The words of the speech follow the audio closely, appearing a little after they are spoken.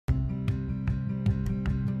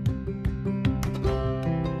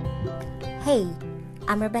Hey,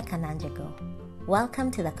 I'm Rebecca Nanjago.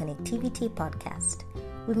 Welcome to the Connectivity Podcast.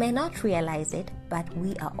 We may not realize it, but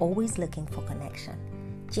we are always looking for connection,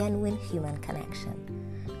 genuine human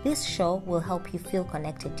connection. This show will help you feel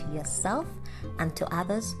connected to yourself and to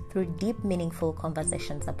others through deep, meaningful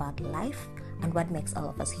conversations about life and what makes all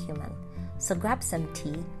of us human. So grab some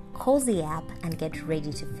tea, cozy up, and get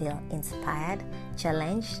ready to feel inspired,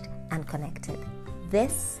 challenged, and connected.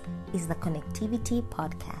 This is the Connectivity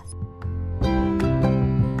Podcast.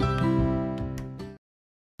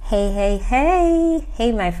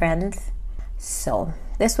 Hey, my friends. So,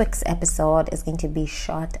 this week's episode is going to be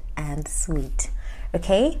short and sweet.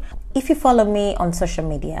 Okay? If you follow me on social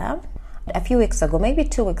media, a few weeks ago, maybe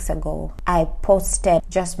 2 weeks ago, I posted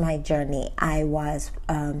just my journey. I was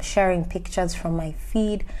sharing pictures from my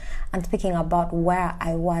feed and speaking about where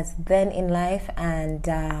I was then in life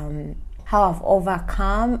and how I've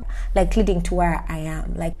overcome, leading to where I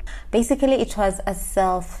am. Basically, it was a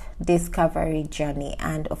self-discovery journey.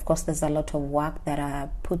 And of course, there's a lot of work that I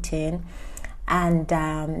put in.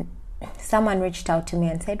 And someone reached out to me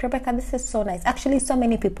and said, Rebecca, this is so nice. Actually, so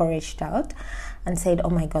many people reached out and said, oh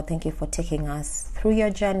my God, thank you for taking us through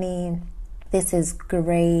your journey. This is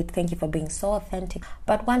great. Thank you for being so authentic.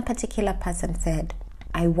 But one particular person said,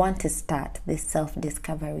 I want to start this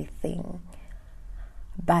self-discovery thing,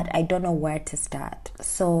 but I don't know where to start.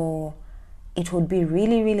 So it would be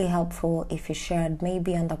really, really helpful if you shared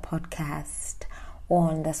maybe on the podcast or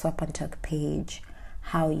on the Swap and Talk page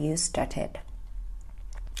how you started.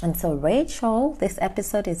 And so, Rachel, this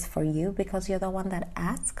episode is for you because you're the one that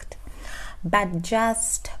asked. But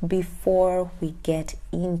just before we get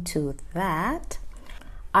into that,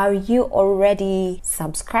 are you already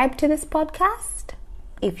subscribed to this podcast?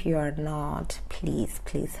 If you're not, please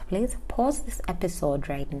pause this episode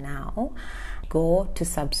right now. Go to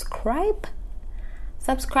subscribe,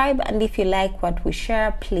 and if you like what we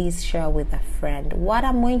share, please share with a friend. What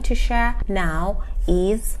I'm going to share now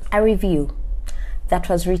is a review that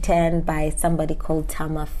was written by somebody called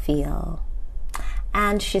Tama Phil.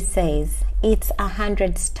 And she says, it's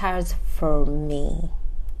 100 stars for me.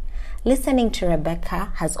 Listening to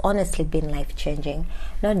Rebecca has honestly been life-changing.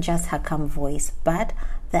 Not just her calm voice, but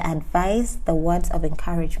the advice, the words of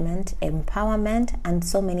encouragement, empowerment, and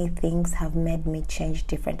so many things have made me change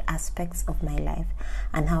different aspects of my life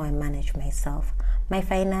and how I manage myself, my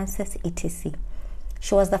finances, etc.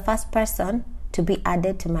 She was the first person to be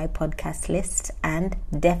added to my podcast list and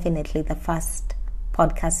definitely the first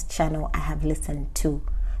podcast channel I have listened to.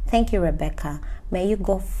 Thank you, Rebecca. May you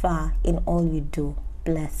go far in all you do.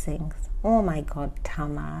 Blessings. Oh my God,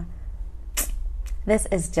 Tama. This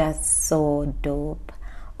is just so dope.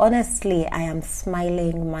 Honestly, I am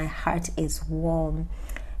smiling. My heart is warm.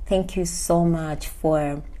 Thank you so much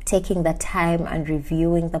for taking the time and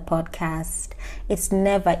reviewing the podcast. It's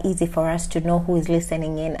never easy for us to know who is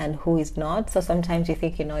listening in and who is not. So sometimes you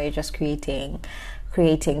think, you're just creating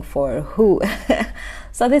for who.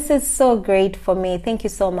 So this is so great for me. Thank you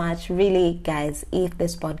so much. Really, guys, if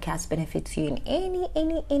this podcast benefits you in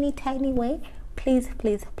any tiny way, please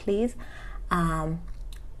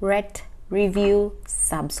rate, review,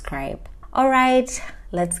 subscribe. All right,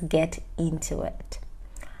 let's get into it.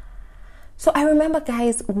 So I remember,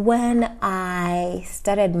 guys, when I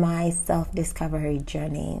started my self-discovery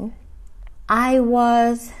journey, I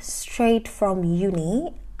was straight from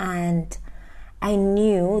uni and I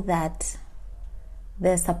knew that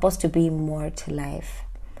there's supposed to be more to life.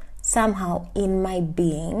 Somehow in my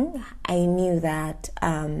being, I knew that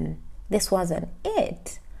this wasn't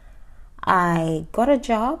it. I got a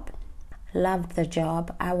job, loved the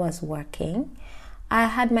job. I was working. I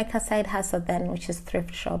had my side hustle then, which is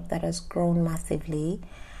thrift shop that has grown massively.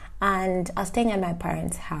 And I was staying at my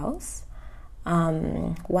parents' house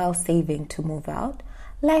while saving to move out.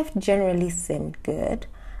 Life generally seemed good.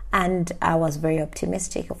 And I was very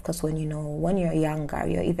optimistic. Of course, when you're younger,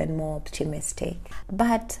 you're even more optimistic.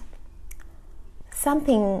 But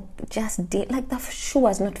something just did, the shoe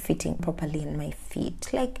was not fitting properly in my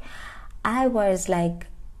feet. I was like,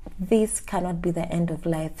 this cannot be the end of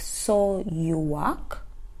life. So you work,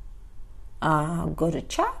 go to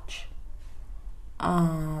church,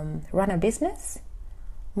 run a business,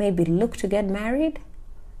 maybe look to get married.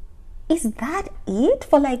 Is that it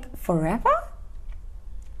for forever?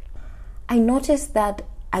 I noticed that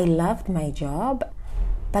I loved my job,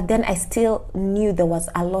 but then I still knew there was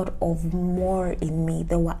a lot of more in me.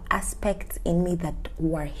 There were aspects in me that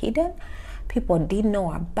were hidden, people didn't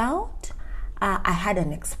know about. I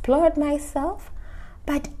hadn't explored myself,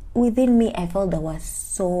 but within me, I felt there was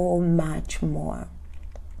so much more.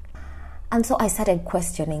 And so I started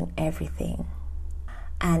questioning everything.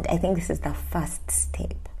 And I think this is the first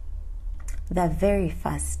step, the very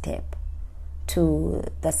first step to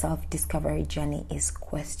the self-discovery journey is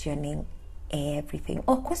questioning everything,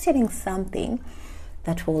 or questioning something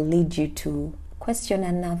that will lead you to question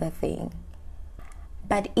another thing.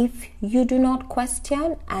 But if you do not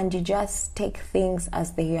question and you just take things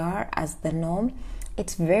as they are, as the norm,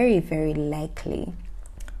 it's very, very likely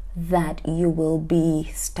that you will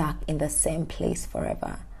be stuck in the same place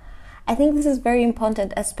forever. I think this is very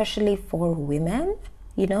important, especially for women.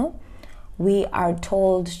 You know, we are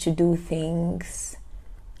told to do things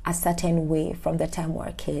a certain way from the time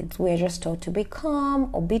we're kids. We're just told to be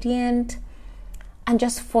calm, obedient, and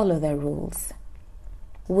just follow the rules,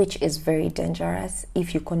 which is very dangerous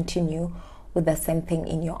if you continue with the same thing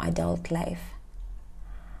in your adult life.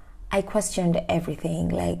 I questioned everything.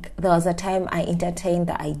 Like, there was a time I entertained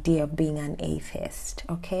the idea of being an atheist,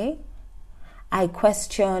 okay? I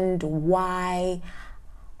questioned why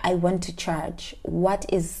I went to church. What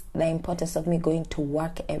is the importance of me going to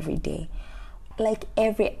work every day? Like,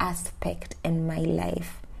 every aspect in my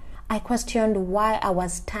life. I questioned why I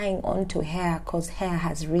was tying on to hair, because hair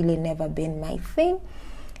has really never been my thing.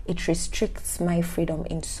 It restricts my freedom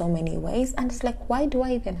in so many ways. And it's like, why do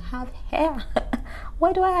I even have hair?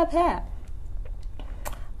 Why do I have hair?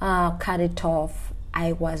 Cut it off.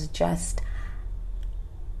 I was just,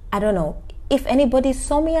 I don't know. If anybody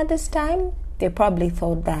saw me at this time, they probably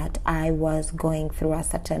thought that I was going through a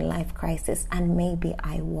certain life crisis, and maybe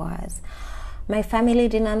I was. My family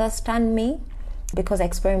didn't understand me because I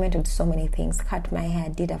experimented with so many things. Cut my hair,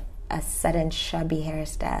 did a certain shabby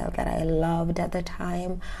hairstyle that I loved at the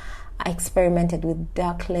time. I experimented with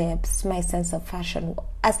dark lips. My sense of fashion,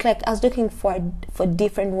 I was looking for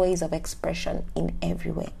different ways of expression in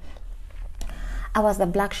every way. I was the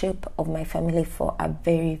black sheep of my family for a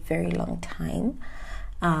very, very long time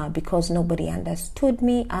because nobody understood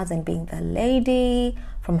me as in being the lady,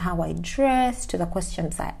 from how I dressed to the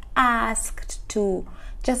questions I asked, to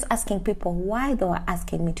just asking people why they were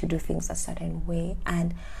asking me to do things a certain way,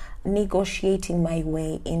 and negotiating my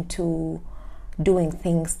way into doing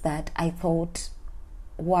things that I thought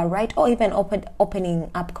were right, or even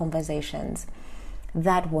opening up conversations.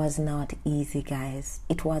 That was not easy, guys.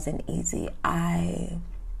 It wasn't easy. I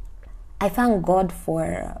thank God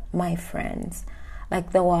for my friends.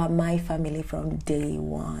 Like, they were my family from day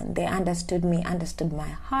one. They understood me, understood my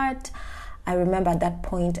heart. I remember at that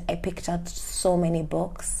point I picked up so many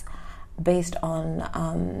books based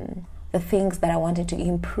on the things that I wanted to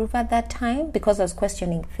improve at that time, because I was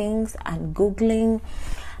questioning things and Googling,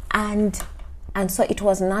 and so it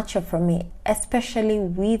was natural for me, especially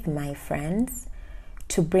with my friends,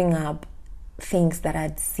 to bring up things that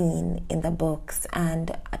I'd seen in the books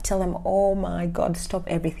and tell them, oh my God, stop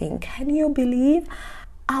everything. Can you believe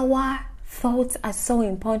our thoughts are so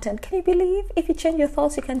important? Can you believe if you change your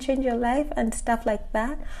thoughts, you can change your life, and stuff like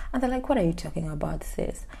that? And they're like, what are you talking about,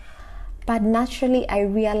 sis? But naturally, I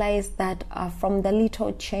realized that from the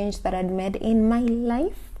little change that I'd made in my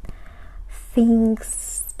life, things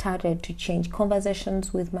started to change.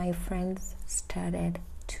 Conversations with my friends started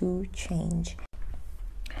to change.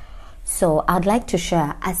 So I'd like to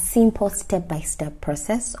share a simple step-by-step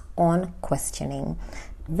process on questioning.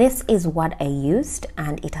 This is what I used,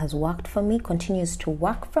 and it has worked for me, continues to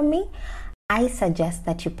work for me. I suggest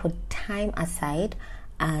that you put time aside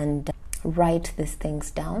and write these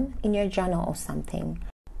things down in your journal or something.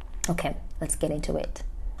 Okay, let's get into it.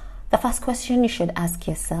 The first question you should ask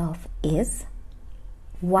yourself is,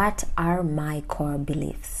 what are my core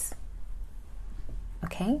beliefs?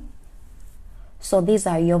 Okay? So these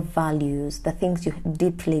are your values, the things you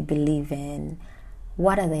deeply believe in.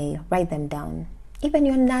 What are they? Write them down. Even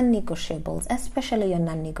your non-negotiables, especially your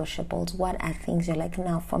non-negotiables. What are things you're like,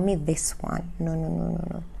 now for me, this one.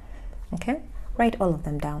 No. Okay? Write all of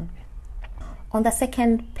them down. On the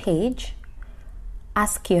second page,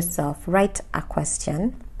 ask yourself, write a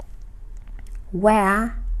question.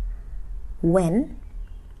 Where, when,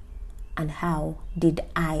 and how did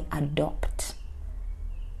I adopt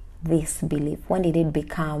this belief? When did it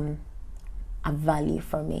become a value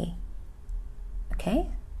for me? Okay?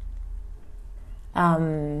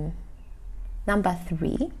 Number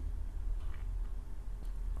 3,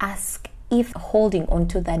 ask if holding on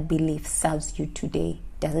to that belief serves you today.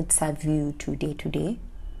 Does it serve you today?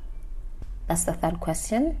 That's the third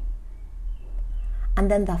question.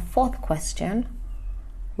 And then the fourth question,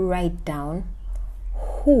 write down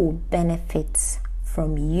who benefits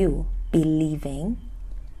from you believing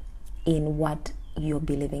in what you're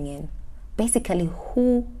believing in. Basically,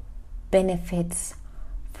 who benefits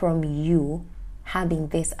from you having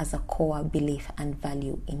this as a core belief and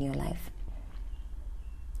value in your life.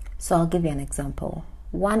 So I'll give you an example.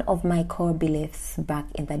 One of my core beliefs back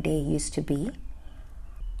in the day used to be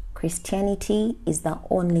Christianity is the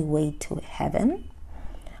only way to heaven.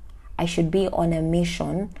 I should be on a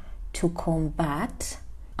mission to combat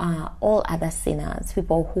all other sinners,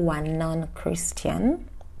 people who are non-Christian,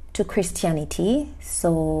 to Christianity.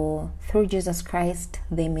 So through Jesus Christ,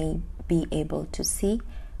 they may be able to see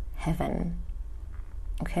heaven.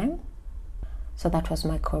 Okay? So that was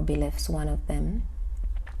my core beliefs, one of them.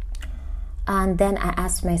 And then I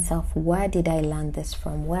asked myself, where did I learn this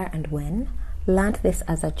from? Where and when? Learned this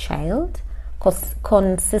as a child,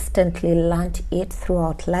 consistently learned it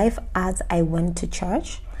throughout life as I went to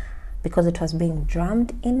church because it was being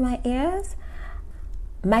drummed in my ears.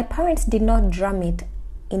 My parents did not drum it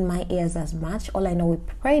in my ears as much. All I know, we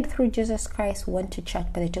prayed through Jesus Christ, went to church,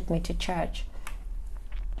 but they took me to church.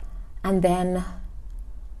 And then,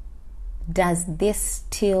 does this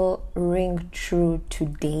still ring true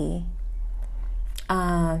today?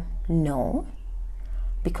 No,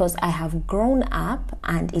 because I have grown up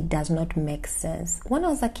and it does not make sense. When I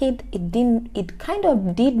was a kid, it kind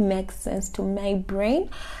of did make sense to my brain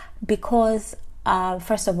because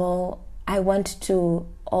first of all, I went to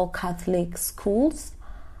all Catholic schools,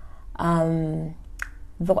 though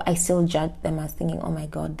I still judge them as thinking, oh my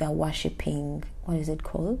God, they're worshipping, what is it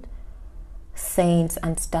called? Saints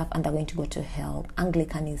and stuff, and they're going to go to hell.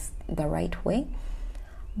 Anglican is the right way.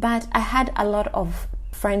 But I had a lot of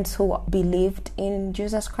friends who believed in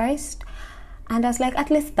Jesus Christ, and I was like, at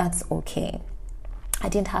least that's okay. I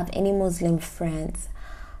didn't have any Muslim friends.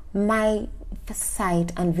 My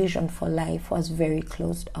sight and vision for life was very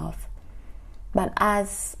closed off. But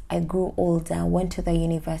as I grew older, went to the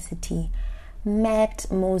university, met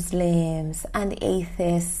Muslims and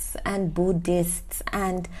atheists and Buddhists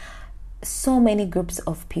and so many groups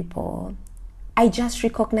of people, I just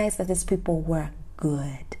recognized that these people were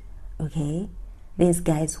good, okay? These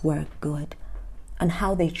guys were good. And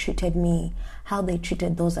how they treated me, how they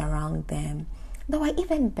treated those around them, they were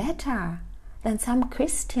even better than some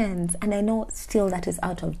Christians. And I know still that is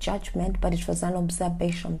out of judgment, but it was an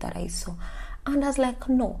observation that I saw. And I was like,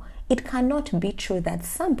 no, it cannot be true that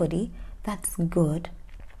somebody that's good,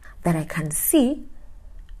 that I can see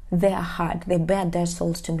their heart, they bared their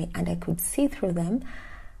souls to me and I could see through them.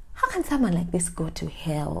 How can someone like this go to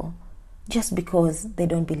hell just because they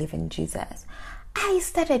don't believe in Jesus? I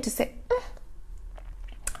started to say,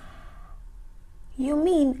 you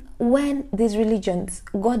mean when these religions,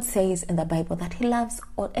 God says in the Bible that he loves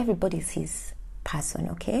all, everybody's his person,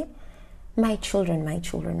 okay? My children, my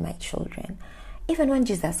children, my children. Even when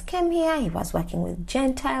Jesus came here, he was working with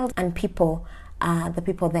Gentiles and people, the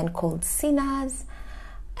people then called sinners.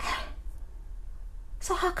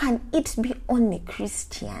 So how can it be only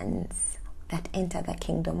Christians that enter the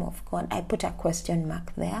kingdom of God? I put a question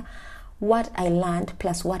mark there. What I learned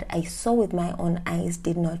plus what I saw with my own eyes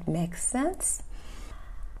did not make sense.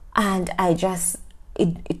 And I just,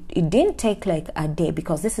 it didn't take like a day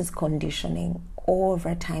because this is conditioning.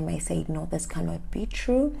 Over time, I said, no, this cannot be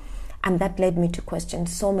true. And that led me to question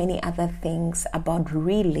so many other things about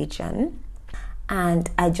religion. And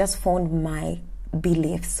I just found my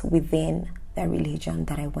beliefs within the religion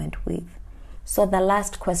that I went with. So the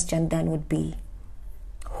last question then would be,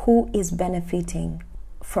 who is benefiting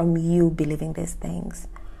from you believing these things?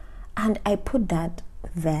 And I put that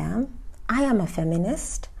there. I am a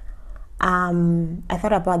feminist. I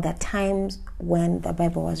thought about the times when the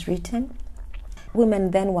Bible was written.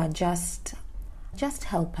 Women then were just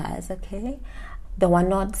helpers, okay? They were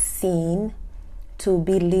not seen to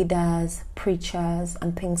be leaders, preachers,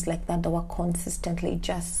 and things like that. They were consistently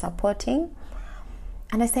just supporting.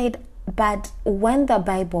 And I said, but when the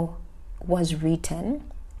Bible was written,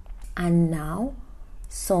 and now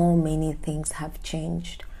so many things have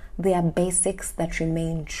changed. There are basics that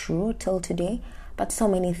remain true till today, but so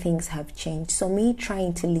many things have changed. So me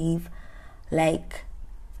trying to live like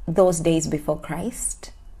those days before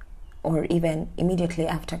Christ, or even immediately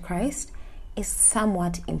after Christ, is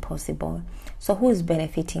somewhat impossible. So who is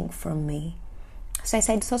benefiting from me? So I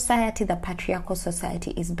said society, the patriarchal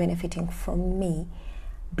society, is benefiting from me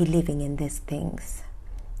believing in these things.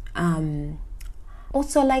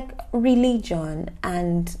 Also like religion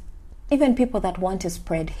and even people that want to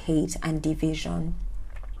spread hate and division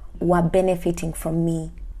were benefiting from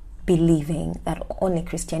me believing that only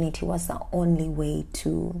Christianity was the only way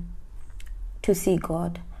to see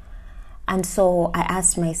God. And so I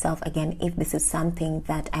asked myself again if this is something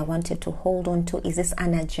that I wanted to hold on to. Is this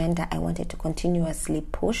an agenda I wanted to continuously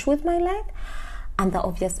push with my life? And the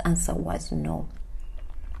obvious answer was no.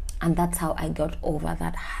 And that's how I got over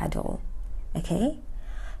that hurdle. Okay?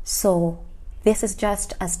 So This is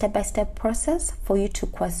just a step-by-step process for you to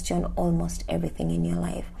question almost everything in your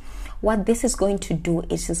life. What this is going to do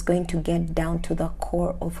is just going to get down to the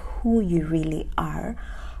core of who you really are,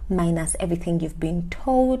 minus everything you've been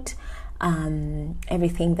taught,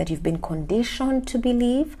 everything that you've been conditioned to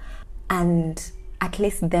believe, and at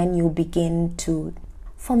least then you begin to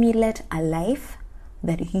formulate a life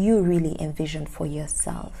that you really envision for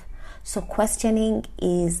yourself. So questioning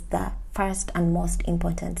is the first and most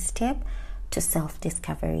important step to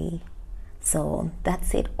self-discovery. So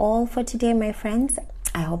that's it all for today, my friends.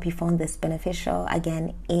 I hope you found this beneficial.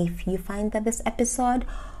 Again, if you find that this episode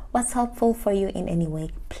was helpful for you in any way,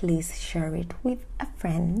 please share it with a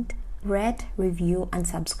friend. Rate, review, and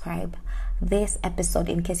subscribe. This episode,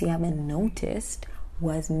 in case you haven't noticed,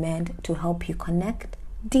 was meant to help you connect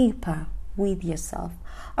deeper with yourself.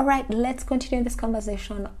 All right, let's continue this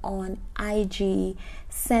conversation on IG.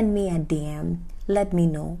 Send me a DM. Let me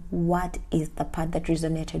know what is the part that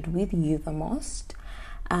resonated with you the most.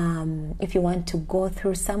 If you want to go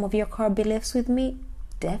through some of your core beliefs with me,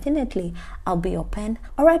 definitely, I'll be open.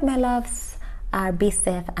 All right, my loves, be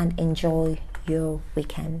safe and enjoy your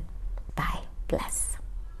weekend. Bye. Bless.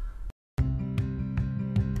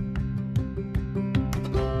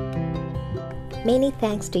 Many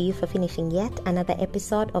thanks to you for finishing yet another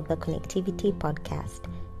episode of the Connectivity Podcast.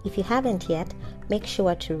 If you haven't yet, make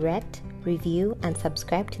sure to rate, review, and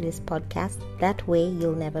subscribe to this podcast. That way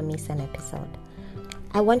you'll never miss an episode.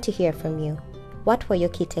 I want to hear from you. What were your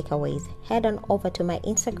key takeaways? Head on over to my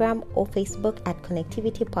Instagram or Facebook at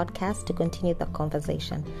Connectivity Podcast to continue the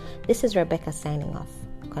conversation. This is Rebecca signing off.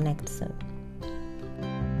 Connect soon.